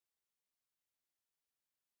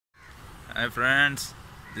Hi friends,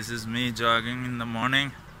 this is me jogging in the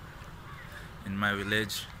morning in my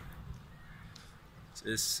village.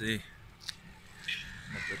 Just see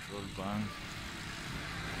the petrol bunk,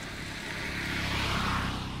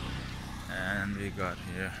 and we got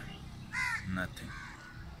here nothing.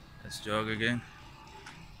 Let's jog again.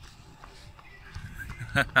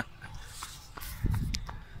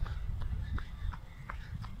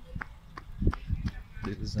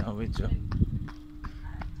 This is how we jog.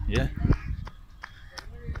 Yeah.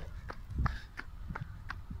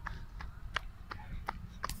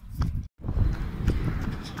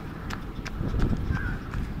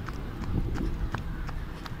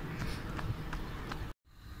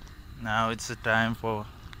 Now it's a time for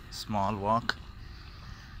small walk.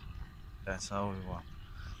 That's how we walk.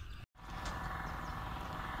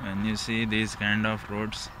 When you see these kind of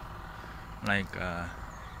roads, like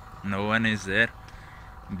no one is there,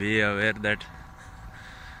 be aware that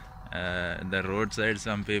the roadside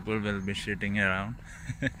some people will be shitting around.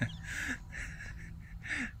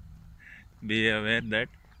 Be aware that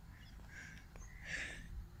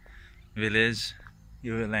village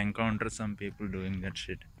you will encounter some people doing that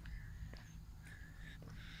shit.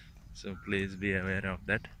 So please be aware of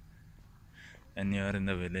that when you are in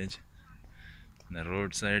the village. The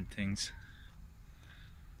roadside things.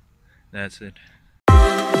 That's it.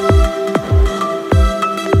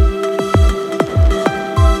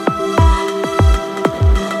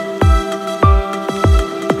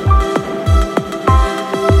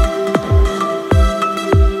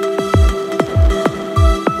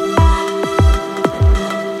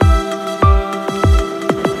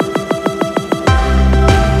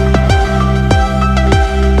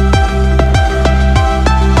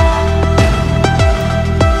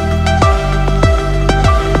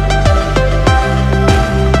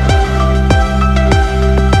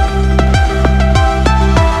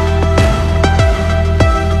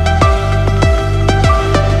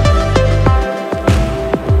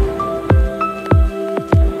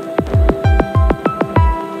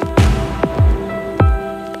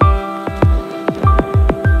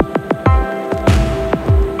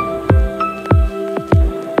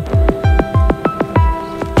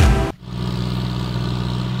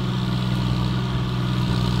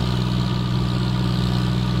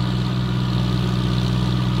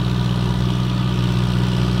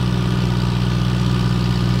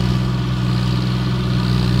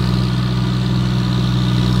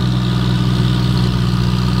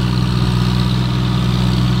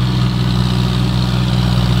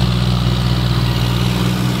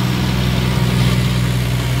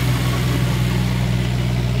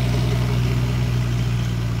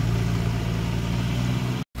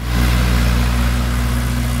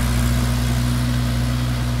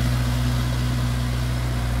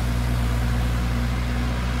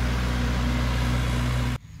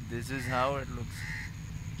 This is how it looks.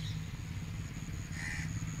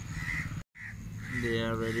 They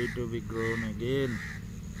are ready to be grown again.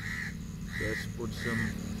 Just put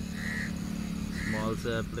some small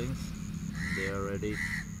saplings. They are ready.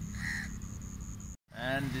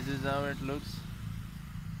 And this is how it looks.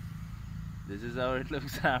 This is how it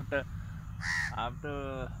looks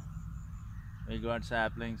after we got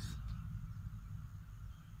saplings.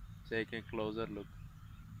 Take a closer look.